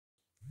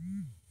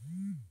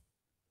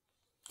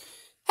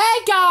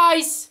Hey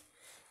guys!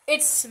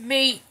 It's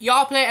me,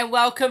 Yoplait, and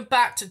welcome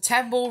back to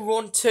Temple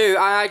Run 2.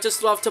 I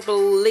just love to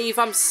believe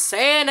I'm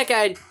saying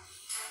again.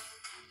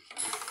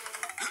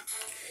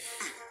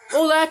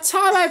 All that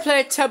time I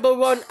played Temple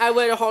Run, I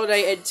went on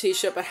holiday in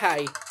t-shirt, but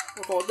hey,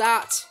 what about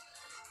that?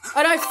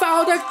 And I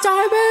found a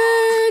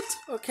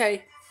diamond!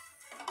 Okay.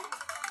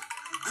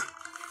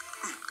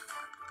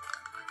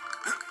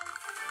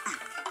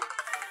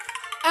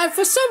 And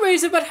for some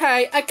reason, but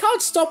hey, I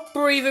can't stop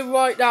breathing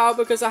right now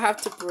because I have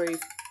to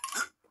breathe.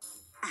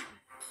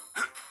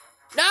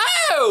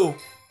 No!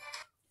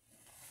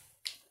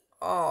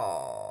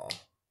 Oh,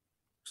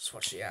 just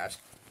what she had.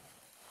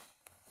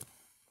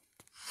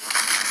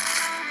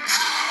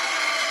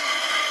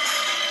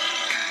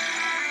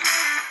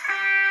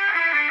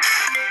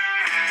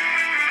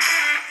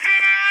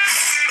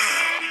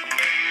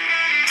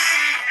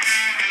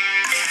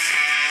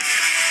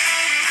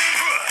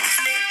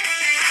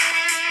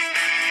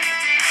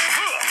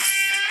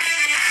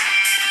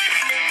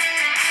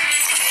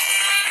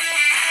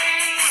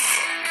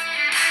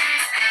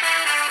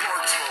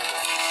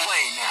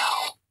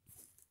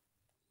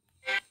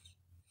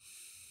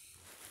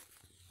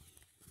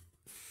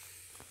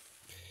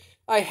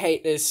 I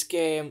hate this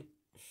game.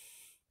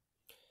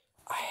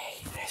 I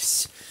hate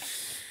this.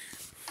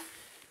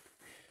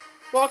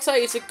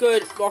 Rockside is a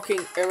good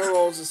rocking error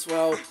rolls as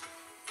well.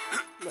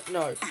 But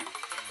no.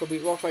 Could be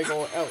Rockbreak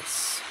or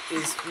else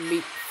is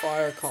Meat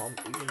Firecom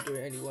even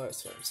doing any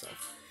worse for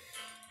himself.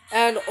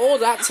 And all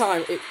that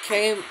time it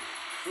came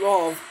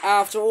wrong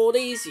after all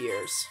these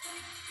years.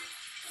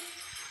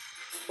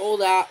 All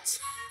that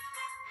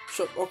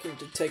Shut Rocking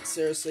to take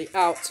seriously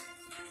out.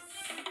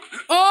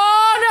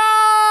 Oh no!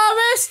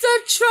 Missed the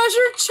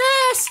treasure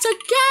chest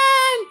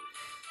again!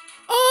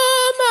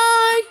 Oh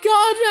my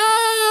god,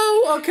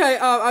 no! Okay,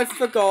 I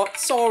forgot.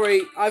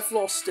 Sorry, I've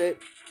lost it.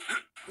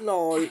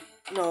 No,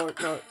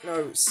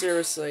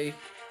 seriously.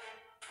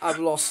 I've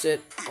lost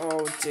it.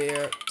 Oh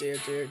dear.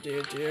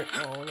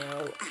 Oh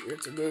no, you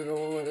have to move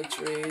over the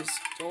trees.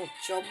 Don't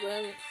jump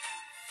them.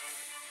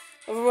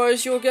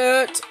 Otherwise you'll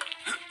get...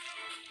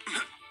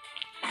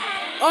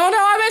 Oh no,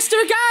 I missed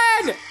it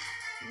again!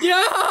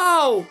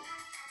 No!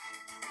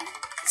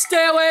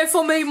 Stay away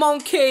from me,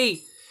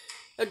 monkey!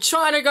 I'm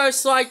trying to go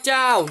slide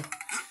down.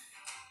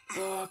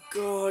 Oh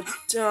god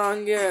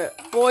dang it.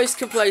 Boys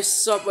can play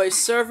Subway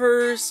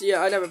Surfers.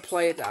 Yeah, I never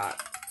played that.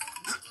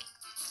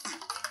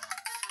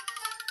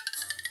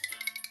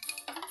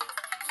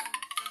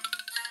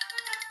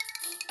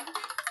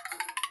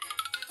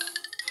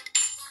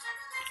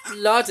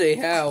 Bloody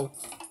hell.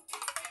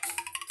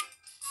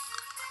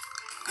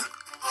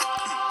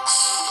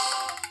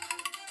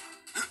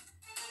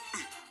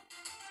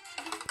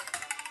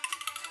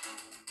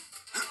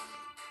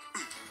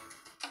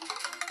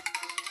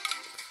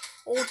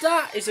 Well,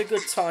 that is a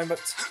good time,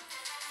 but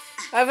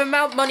I have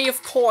amount money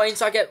of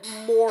coins, I get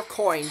more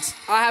coins.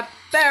 I have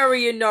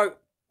bury a note.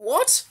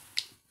 What?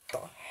 The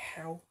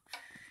hell?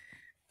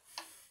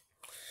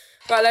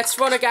 Right, let's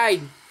run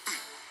again.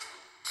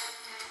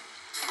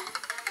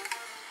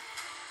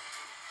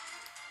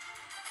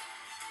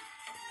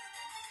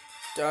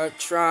 Don't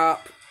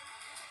trap.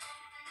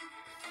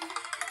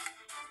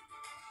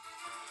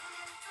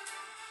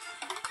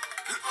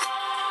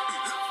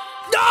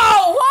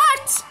 No!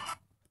 What?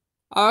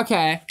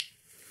 Okay.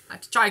 I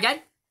have to try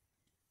again.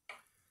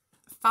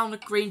 I found a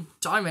green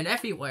diamond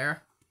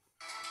everywhere.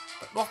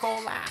 But look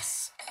all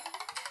lass.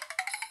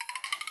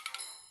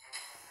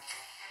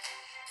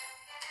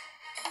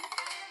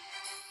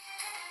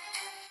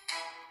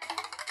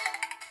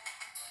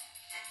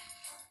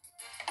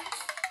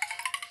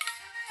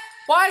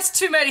 Why is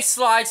too many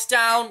slides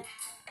down?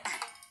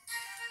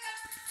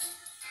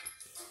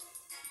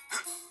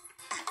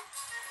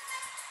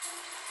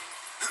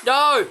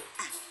 No!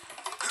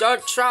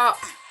 Don't trap.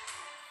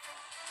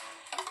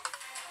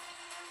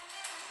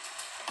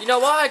 You know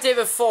what I did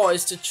before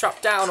is to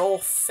trap down all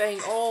thing.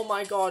 Oh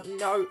my god,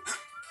 no.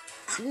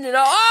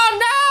 No,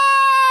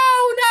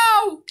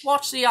 oh no! No!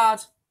 Watch the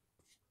ad.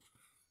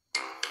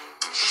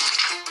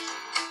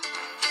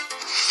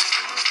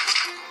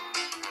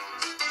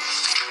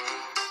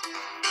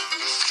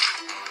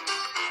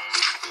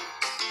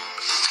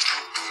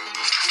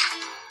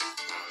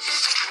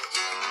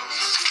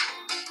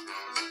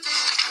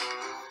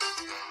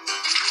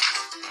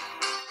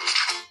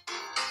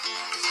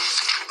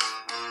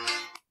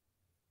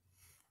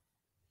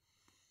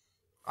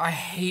 I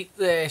hate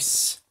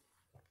this.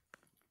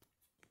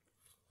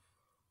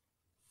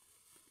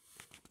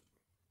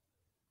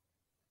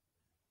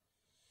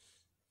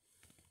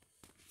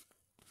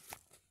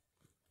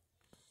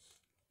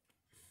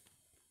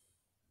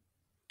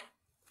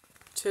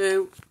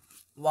 Two,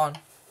 one,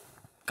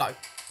 go.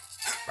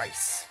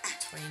 Race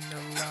between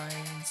the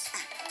lines.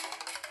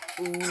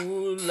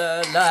 Ooh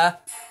la la.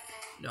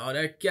 Not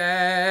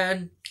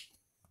again.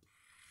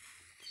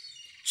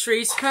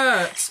 Trees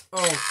hurt.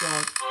 Oh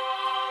god.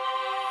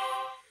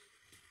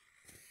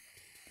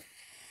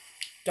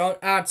 Don't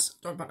ads.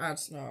 Don't put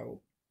ads. No.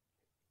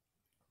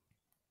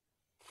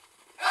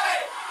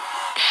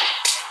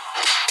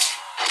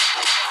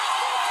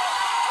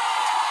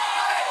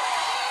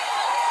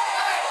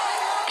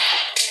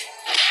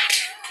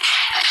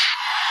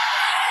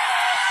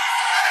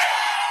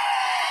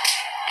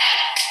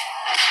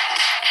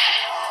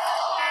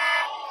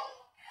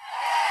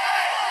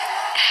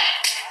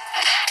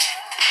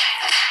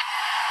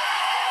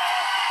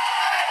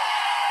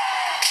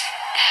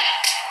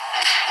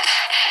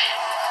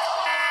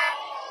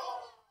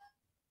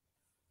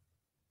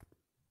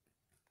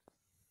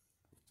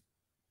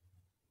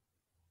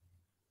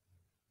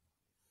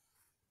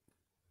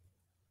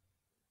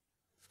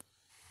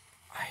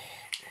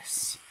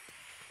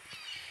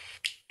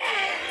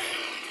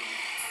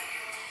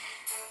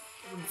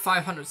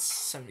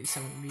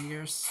 577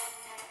 meters.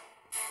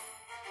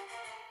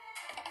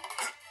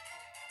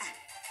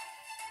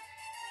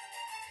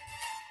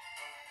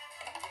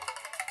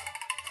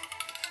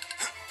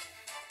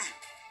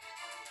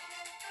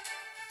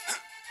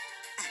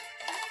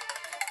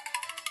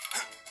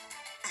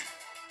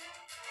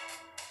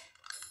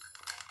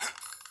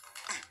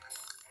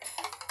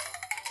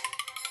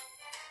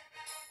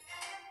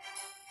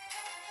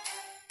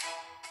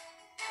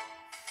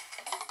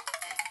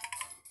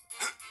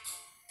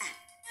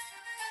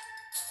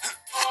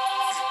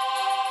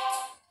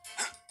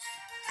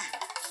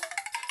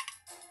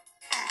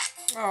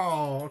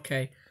 Oh,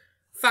 okay.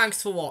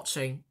 Thanks for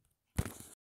watching.